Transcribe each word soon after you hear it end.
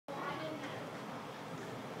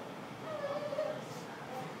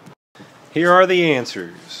Here are the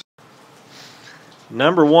answers.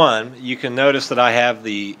 Number 1, you can notice that I have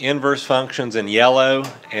the inverse functions in yellow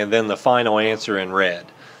and then the final answer in red.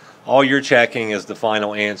 All you're checking is the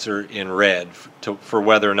final answer in red for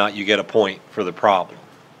whether or not you get a point for the problem.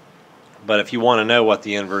 But if you want to know what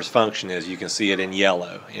the inverse function is, you can see it in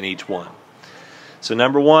yellow in each one. So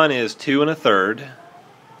number 1 is 2 1/3.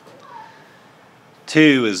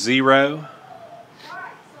 2 is 0.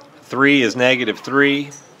 3 is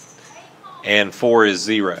 -3. And 4 is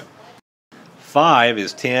 0. 5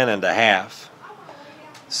 is 10 1/2.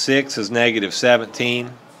 6 is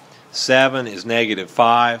 -17. 7 is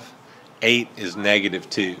 -5. 8 is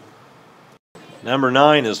 -2. Number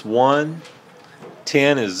 9 is 1.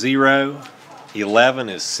 10 is 0. 11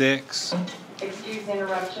 is 6. Excuse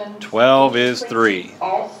interruption. 12 is 3.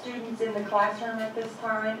 All students in the classroom at this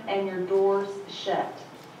time and your doors shut.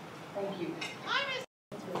 Thank you.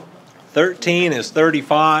 13 is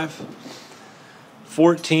 35.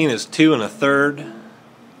 14 is 2 1/3.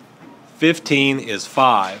 15 is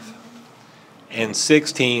 5. And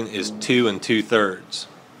 16 is 2 2/3.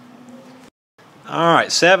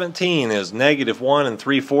 Alright, 17 is -1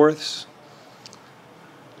 3/4.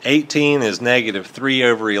 18 is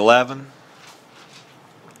 -3/11.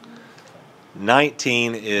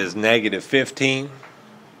 19 is -15.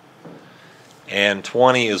 And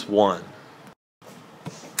 20 is 1.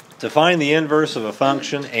 To find the inverse of a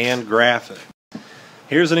function and graph it.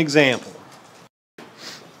 Here's an example.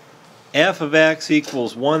 F of x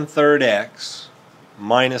equals 1/3 x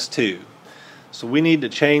minus 2. So we need to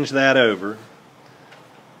change that over.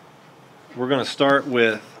 We're going to start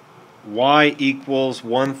with y equals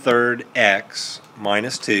 1/3 x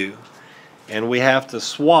minus 2, and we have to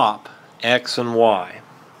swap x and y.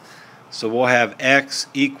 So we'll have x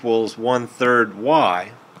equals 1/3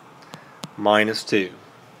 y minus 2.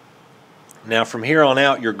 Now from here on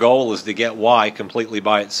out, your goal is to get y completely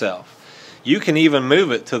by itself. You can even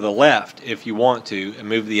move it to the left if you want to and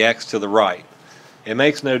move the x to the right. It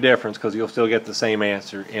makes no difference because you'll still get the same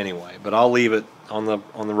answer anyway, but I'll leave it on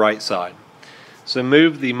the right side. So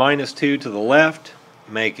move the minus 2 to the left,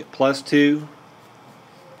 make it plus 2,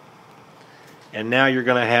 and now you're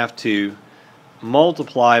going to have to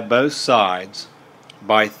multiply both sides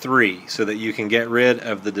by 3 so that you can get rid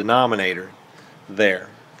of the denominator there.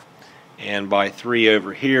 And by 3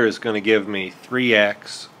 over here is going to give me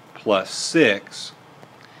 3x plus 6,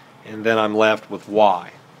 and then I'm left with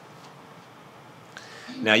y.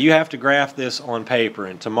 Now you have to graph this on paper,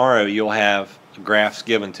 and tomorrow you'll have graphs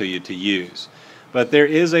given to you to use. But there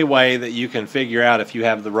is a way that you can figure out if you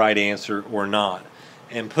have the right answer or not,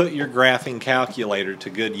 and put your graphing calculator to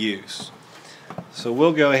good use. So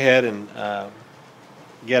we'll go ahead and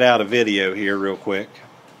get out a video here real quick.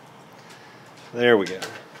 There we go.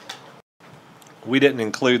 We didn't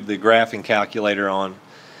include the graphing calculator on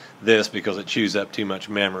this because it chews up too much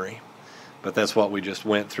memory, but that's what we just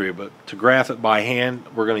went through. But to graph it by hand,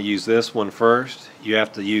 we're going to use this one first. You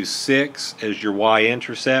have to use 6 as your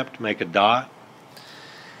y-intercept, make a dot,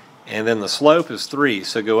 and then the slope is 3,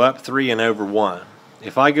 so go up 3 and over 1.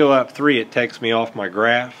 If I go up 3, it takes me off my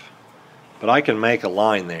graph, but I can make a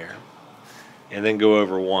line there and then go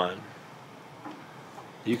over 1.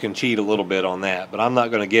 You can cheat a little bit on that, but I'm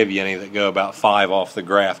not going to give you any that go about 5 off the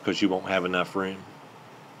graph because you won't have enough room.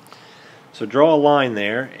 So draw a line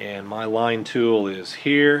there, and my line tool is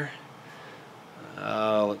here.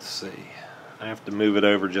 Let's see. I have to move it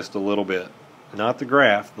over just a little bit. Not the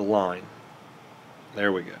graph, the line.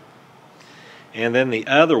 There we go. And then the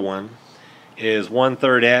other one is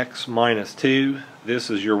 1/3 x minus 2.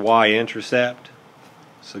 This is your y-intercept.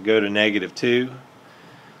 So go to -2.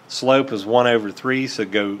 Slope is 1 over 3, so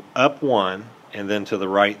go up 1 and then to the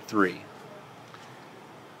right 3.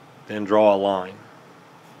 Then draw a line.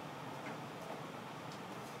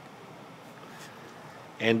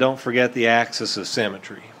 And don't forget the axis of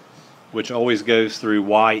symmetry, which always goes through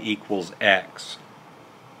y equals x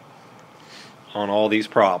on all these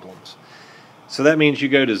problems. So that means you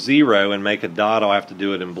go to 0 and make a dot. I'll have to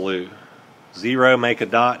do it in blue. 0, make a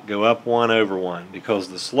dot, go up 1 over 1 because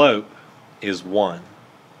the slope is 1.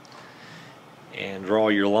 And draw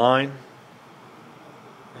your line.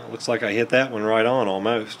 Well, it looks like I hit that one right on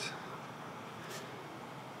almost.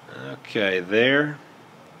 Okay, there.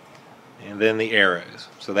 And then the arrows.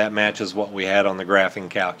 So that matches what we had on the graphing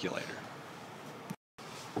calculator.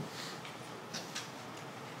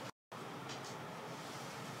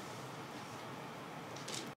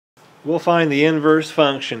 We'll find the inverse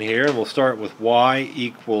function here, and we'll start with y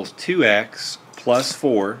equals 2x plus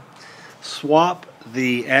 4. Swap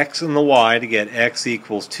the x and the y to get x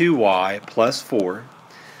equals 2y plus 4.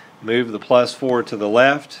 Move the plus 4 to the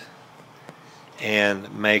left,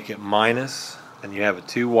 and make it minus, and you have a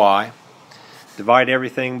 2y. Divide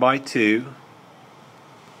everything by 2,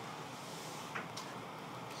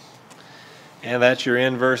 and that's your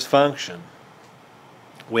inverse function.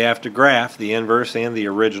 We have to graph the inverse and the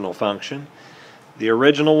original function. The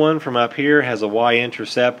original one from up here has a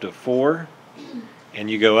y-intercept of 4, and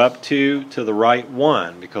you go up 2 to the right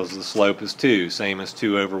 1 because the slope is 2, same as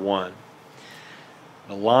 2 over 1.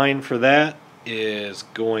 The line for that is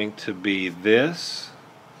going to be this,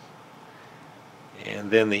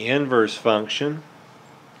 and then the inverse function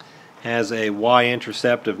has a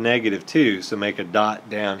y-intercept of -2, so make a dot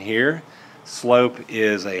down here. Slope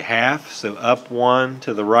is a half, so up 1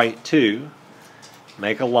 to the right 2,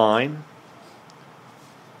 make a line,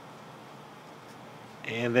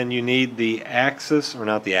 and then you need the axis, or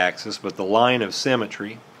not the axis, but the line of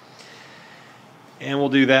symmetry, and we'll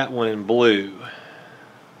do that one in blue.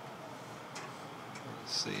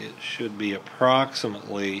 Let's see, it should be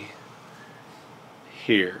approximately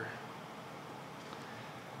here.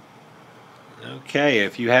 Okay,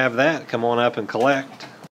 if you have that, come on up and collect.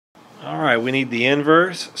 Alright, we need the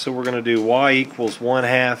inverse, so we're going to do y equals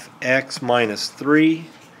 1/2 x minus 3.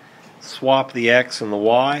 Swap the x and the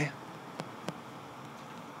y.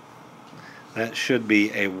 That should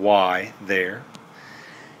be a y there.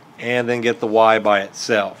 And then get the y by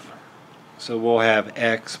itself. So we'll have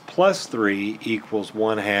x plus 3 equals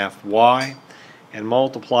 1/2 y, and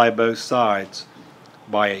multiply both sides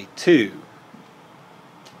by a 2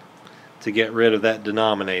 to get rid of that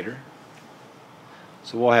denominator.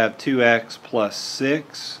 So we'll have 2x plus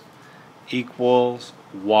 6 equals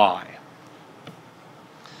y.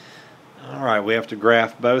 Alright, we have to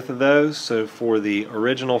graph both of those. So for the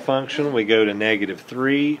original function, we go to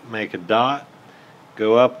 -3, make a dot,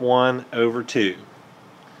 go up 1 over 2.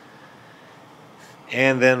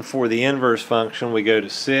 And then for the inverse function, we go to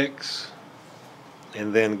 6,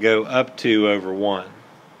 and then go up 2 over 1.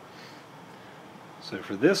 So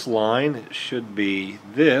for this line, it should be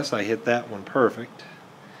this. I hit that one perfect.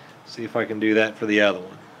 See if I can do that for the other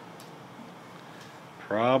one.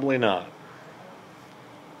 Probably not.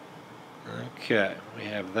 Okay, we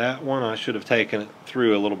have that one. I should have taken it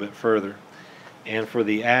through a little bit further. And for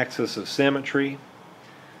the axis of symmetry,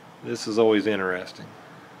 this is always interesting.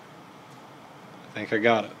 I think I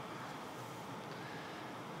got it.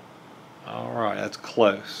 Alright, that's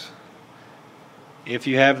close. If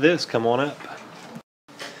you have this, come on up.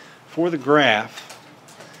 For the graph,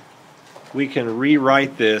 we can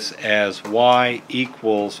rewrite this as y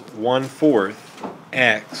equals 1/4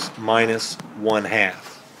 x minus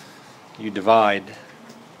 1/2. You divide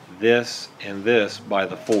this and this by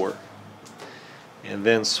the 4, and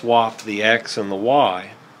then swap the x and the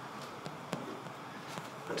y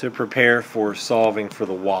to prepare for solving for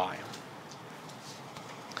the y.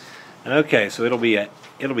 Okay, so it'll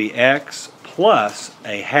be x plus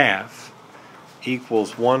a half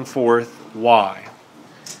equals 1/4 y,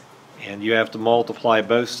 and you have to multiply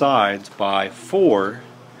both sides by 4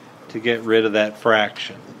 to get rid of that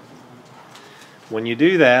fraction. When you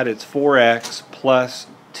do that, it's 4x plus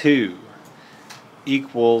 2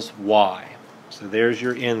 equals y. So there's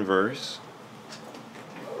your inverse.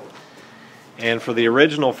 And for the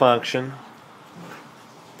original function,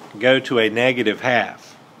 go to a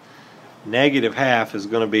 -1/2. -1/2 is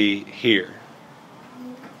going to be here.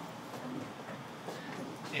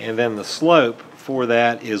 And then the slope for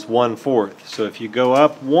that is 1/4. So if you go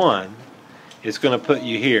up 1, it's going to put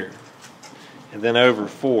you here. And then over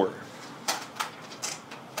 4.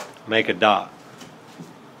 Make a dot.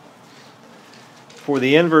 For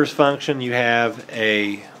the inverse function, you have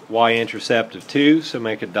a y-intercept of 2, so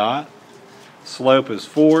make a dot. Slope is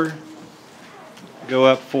 4. Go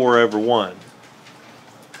up 4 over 1.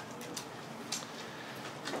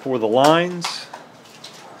 For the lines,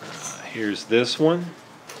 here's this one.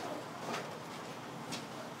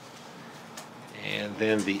 And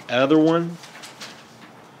then the other one.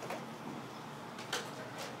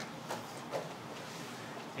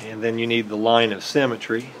 And then you need the line of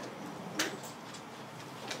symmetry.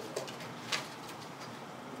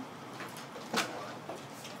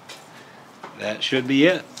 That should be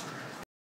it.